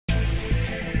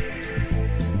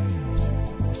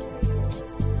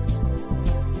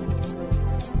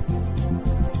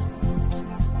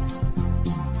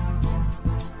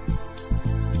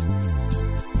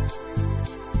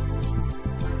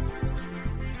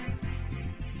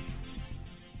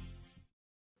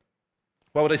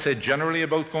What would I say generally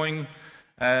about going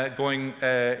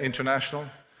international?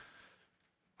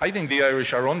 I think the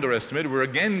Irish are underestimated. We're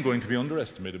again going to be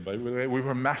underestimated. We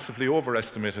were massively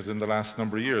overestimated in the last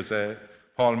number of years.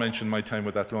 Paul mentioned my time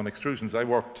with Athlone Extrusions. I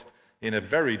worked in a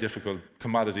very difficult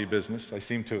commodity business. I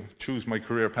seem to choose my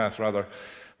career path rather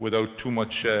without too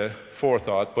much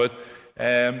forethought. But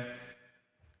that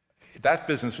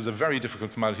business was a very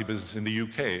difficult commodity business in the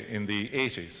UK in the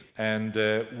 80s. And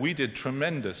we did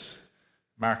tremendous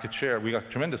market share. We got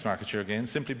tremendous market share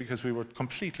gains simply because we were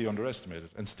completely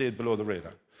underestimated and stayed below the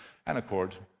radar. And of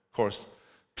course,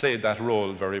 played that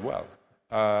role very well.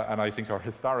 And I think our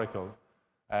historical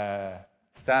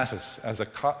status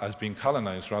as being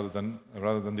colonized rather than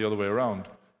the other way around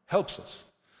helps us.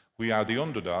 We are the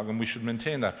underdog, and we should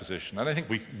maintain that position. And I think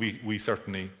we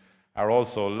certainly are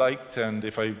also liked. And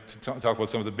if I talk about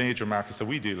some of the major markets that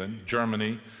we deal in,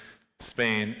 Germany,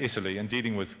 Spain, Italy, and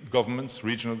dealing with governments,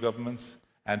 regional governments,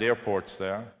 and airports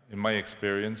there, in my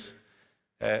experience,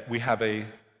 we have a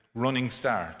running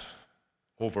start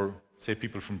over, say,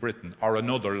 people from Britain or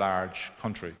another large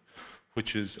country,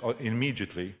 which is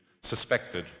immediately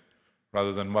suspected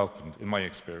rather than welcomed, in my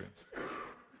experience.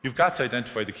 You've got to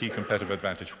identify the key competitive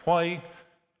advantage. Why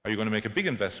are you going to make a big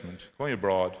investment going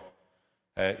abroad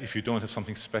if you don't have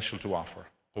something special to offer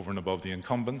over and above the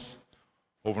incumbents,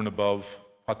 over and above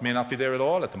what may not be there at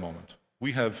all at the moment?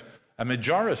 We have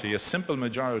a simple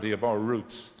majority of our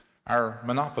routes are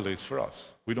monopolies for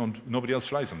us. Nobody else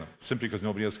flies on them, simply because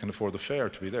nobody else can afford the fare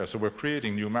to be there. So we're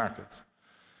creating new markets.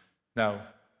 Now,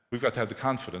 we've got to have the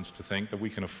confidence to think that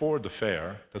we can afford the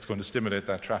fare that's going to stimulate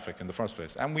that traffic in the first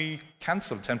place. And we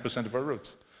cancel 10% of our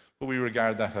routes, but we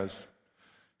regard that as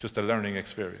just a learning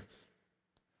experience.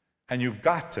 And you've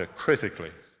got to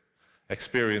critically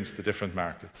experience the different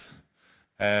markets.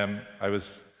 I'm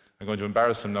going to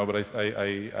embarrass him now, but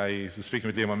I was speaking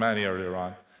with Liam O'Mahony earlier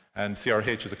on, and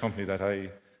CRH is a company that I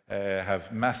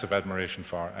have massive admiration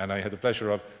for. And I had the pleasure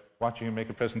of watching him make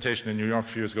a presentation in New York a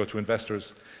few years ago to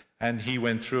investors. And he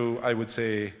went through, I would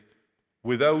say,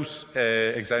 without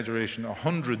exaggeration,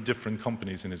 100 different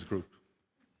companies in his group,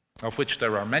 of which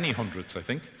there are many hundreds, I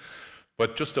think,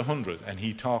 but just 100. And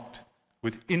he talked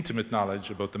with intimate knowledge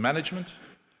about the management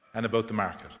and about the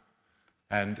market.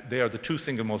 And they are the two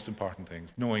single most important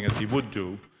things, knowing as he would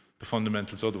do the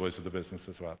fundamentals otherwise of the business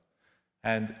as well.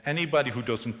 And anybody who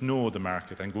doesn't know the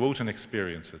market and go out and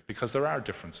experience it, because there are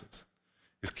differences,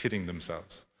 is kidding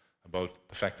themselves about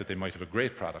the fact that they might have a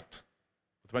great product,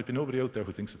 but there might be nobody out there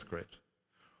who thinks it's great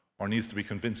or needs to be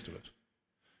convinced of it.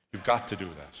 You've got to do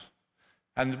that.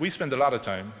 And we spend a lot of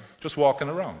time just walking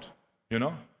around, you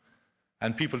know?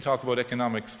 And people talk about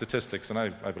economic statistics, and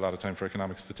I have a lot of time for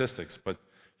economic statistics, but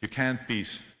you can't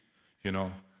beat, you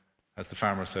know, as the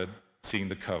farmer said, seeing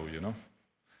the cow, you know?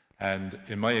 And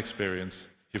in my experience,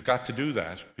 you've got to do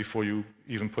that before you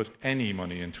even put any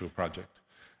money into a project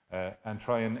and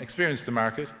try and experience the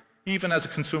market, even as a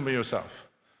consumer yourself.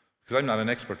 Because I'm not an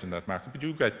expert in that market, but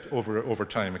you get over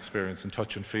time experience and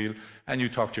touch and feel, and you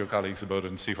talk to your colleagues about it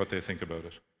and see what they think about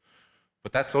it.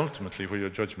 But that's ultimately where your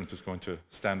judgment is going to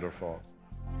stand or fall.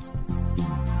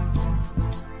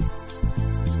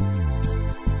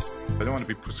 I don't want to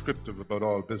be prescriptive about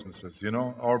all businesses, you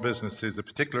know. Our business is a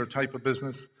particular type of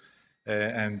business,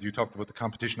 and you talked about the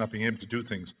competition not being able to do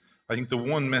things. I think the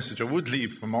one message I would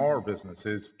leave from our business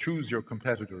is choose your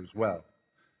competitors well.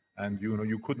 And, you know,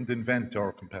 you couldn't invent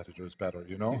our competitors better,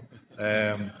 you know,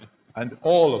 and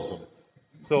all of them.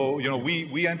 So, you know,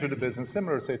 we entered a business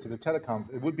similar, say, to the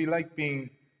telecoms. It would be like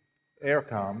being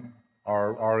Aircom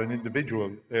or an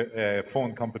individual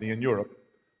phone company in Europe,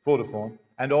 Vodafone,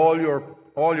 and all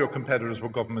your competitors were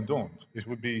government-owned. It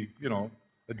would be, you know,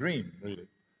 a dream, really.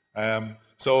 And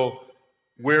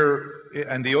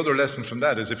the other lesson from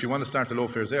that is if you want to start a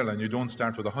low-fares airline, you don't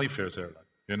start with a high-fares airline,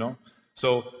 you know?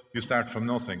 So you start from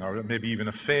nothing, or maybe even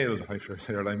a failed high-fares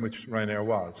airline, which Ryanair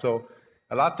was. So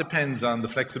a lot depends on the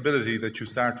flexibility that you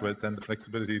start with and the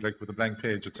flexibility, like with a blank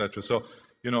page, etc. So,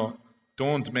 you know,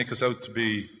 don't make us out to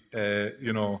be,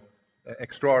 you know,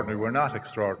 extraordinary. We're not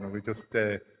extraordinary. We just,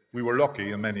 we were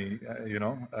lucky in many, you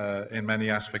know, in many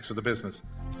aspects of the business.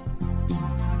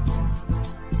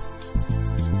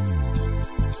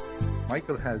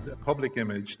 Michael has a public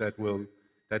image that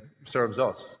serves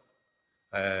us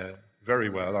very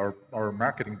well. Our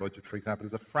marketing budget, for example,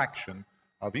 is a fraction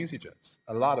of EasyJet's.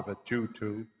 A lot of it due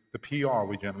to the PR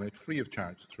we generate free of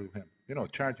charge through him. You know,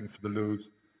 charging for the loos,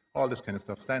 all this kind of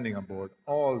stuff, standing on board,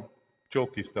 all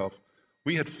jokey stuff.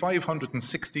 We had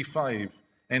 565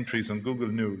 entries on Google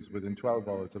News within 12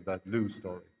 hours of that loo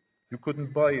story. You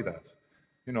couldn't buy that.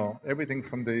 You know, everything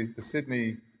from the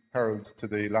Sydney Herald to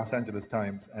the Los Angeles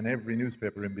Times and every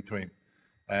newspaper in between.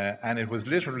 And it was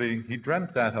literally, he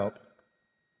dreamt that up.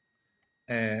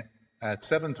 At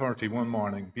 7:30 one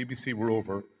morning, BBC were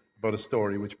over about a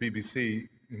story which BBC,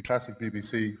 in classic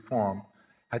BBC form,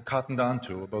 had cottoned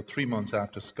onto about 3 months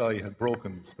after Sky had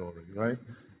broken the story, right?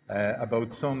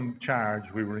 About some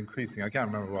charge we were increasing. I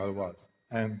can't remember what it was.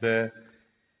 And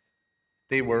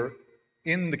they were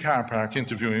in the car park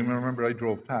interviewing him. I remember I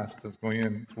drove past, I was going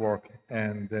in to work,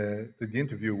 and the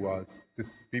interview was,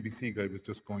 this BBC guy was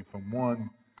just going from one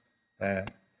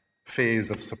phase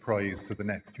of surprise to the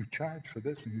next. You charge for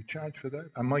this and you charge for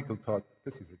that? And Michael thought,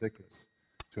 this is ridiculous,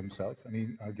 to himself.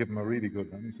 And I'll give him a really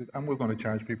good one. He said, and we're going to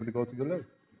charge people to go to the live.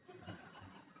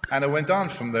 And it went on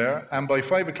from there, and by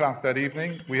 5 o'clock that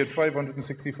evening, we had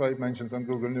 565 mentions on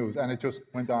Google News, and it just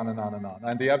went on and on and on.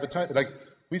 And the like,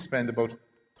 we spend about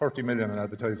 30 million on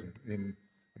advertising in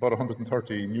about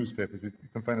 130 newspapers. We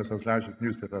can find ourselves largely with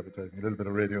newspaper advertising, a little bit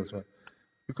of radio as well.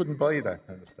 We couldn't buy that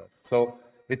kind of stuff. So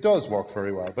it does work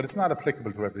very well, but it's not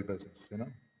applicable to every business, you know.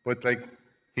 But like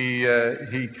his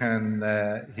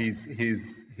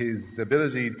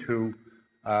ability to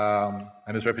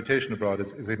and his reputation abroad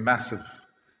is a massive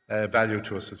value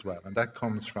to us as well, and that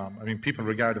comes from, I mean, people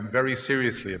regard him very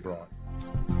seriously abroad.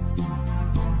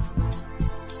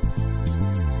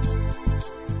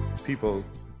 People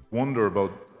wonder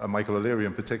about Michael O'Leary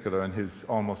in particular and his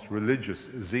almost religious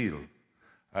zeal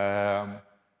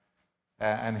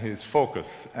and his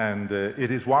focus, and it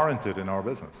is warranted in our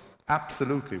business,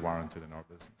 absolutely warranted in our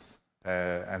business.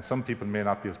 And some people may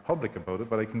not be as public about it,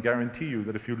 but I can guarantee you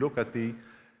that if you look at the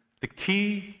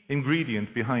key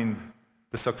ingredient behind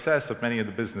the success of many of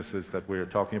the businesses that we're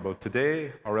talking about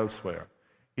today or elsewhere,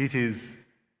 it is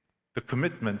the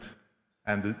commitment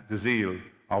and the zeal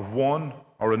of one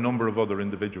or a number of other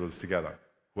individuals together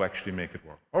who actually make it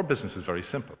work. Our business is very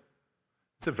simple.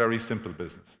 It's a very simple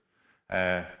business.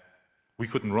 We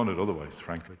couldn't run it otherwise,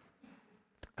 frankly.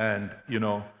 And, you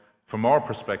know, from our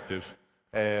perspective,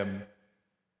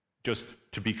 just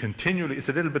to be continually, it's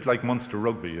a little bit like Munster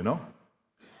rugby, you know?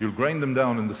 You'll grind them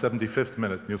down in the 75th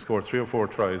minute and you'll score 3 or 4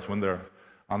 tries when they're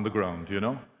on the ground, you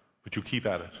know? But you keep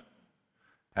at it.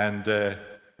 And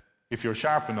if you're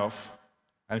sharp enough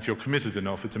and if you're committed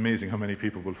enough, it's amazing how many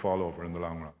people will fall over in the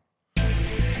long run.